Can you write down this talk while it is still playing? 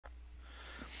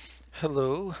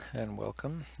Hello and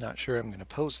welcome. Not sure I'm going to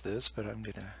post this, but I'm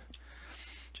going to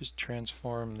just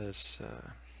transform this.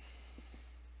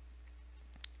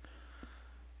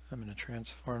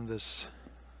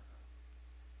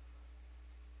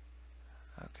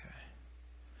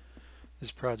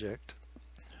 This project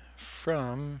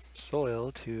from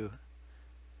soil to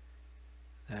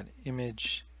that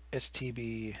image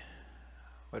STB,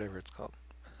 whatever it's called.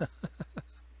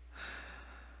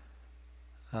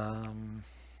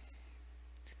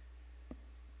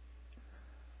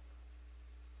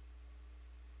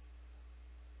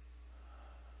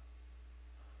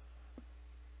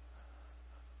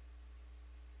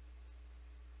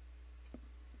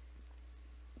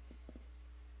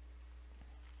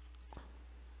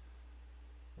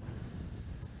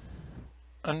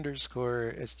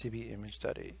 Underscore STB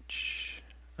image.h.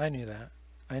 I knew that.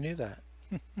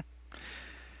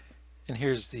 And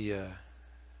here's the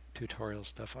tutorial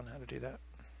stuff on how to do that.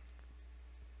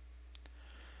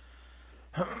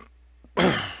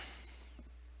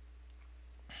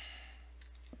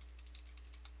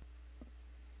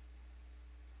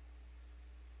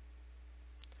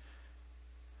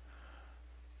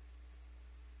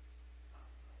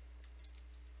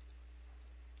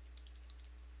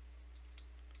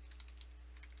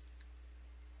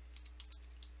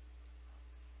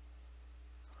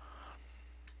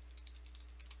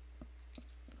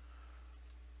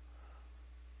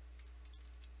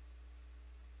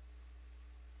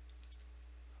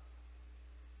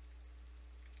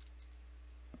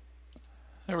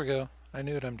 There we go. I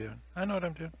knew what I'm doing. I know what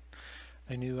I'm doing.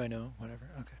 I know, whatever.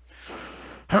 Okay.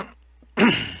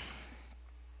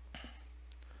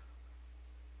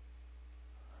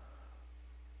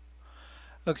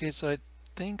 Okay, so I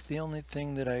think the only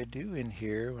thing that I do in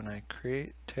here when I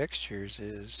create textures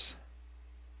is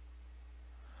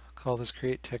call this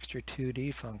create texture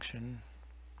 2D function.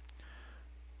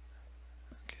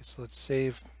 Okay, so let's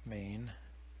save main.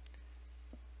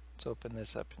 Let's open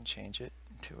this up and change it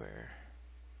to where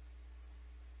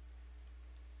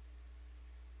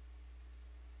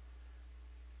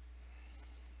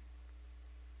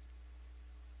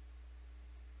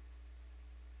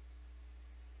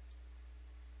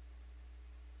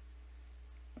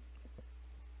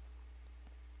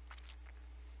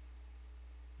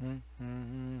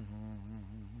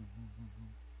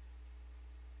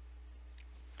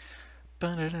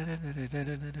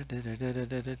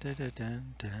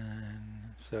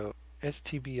so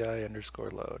STBI underscore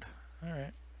load. All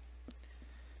right.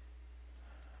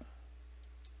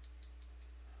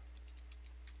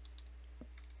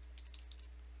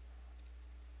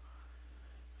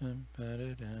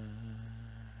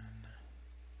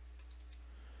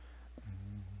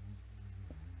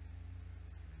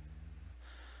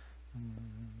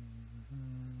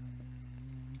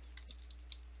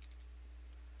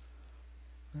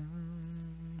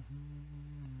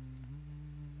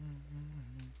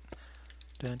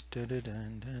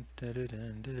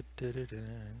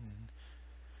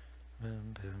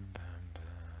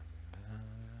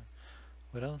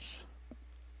 What else?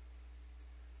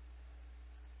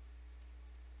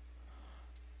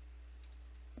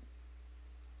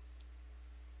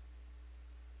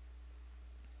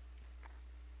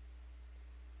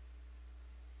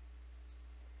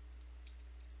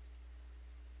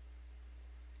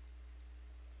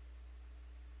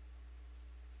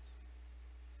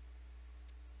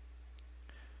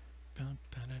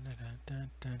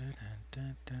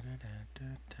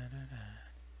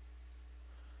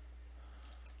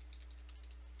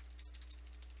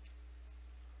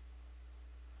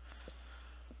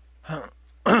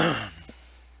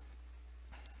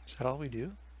 Is that all we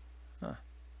do? Huh.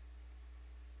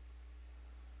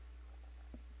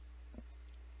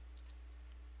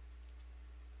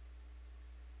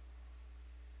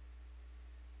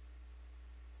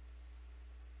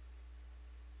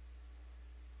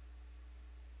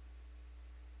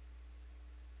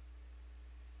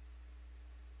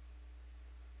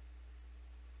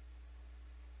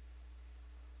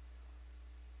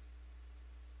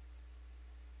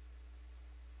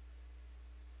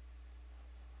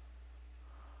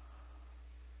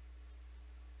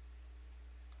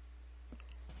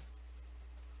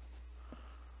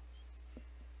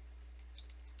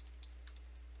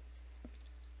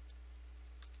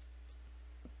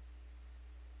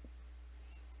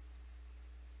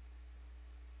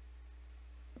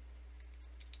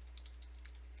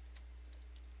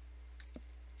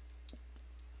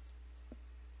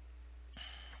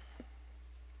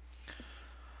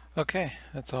 Okay,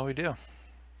 that's all we do.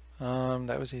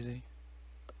 That was easy.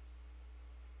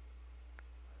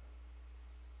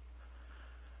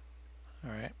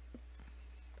 All right.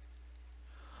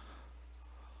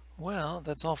 Well,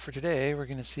 that's all for today. We're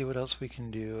going to see what else we can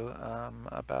do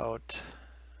about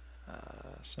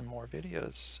some more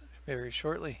videos very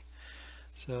shortly.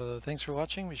 So thanks for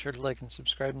watching. Be sure to like and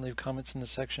subscribe and leave comments in the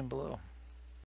section below.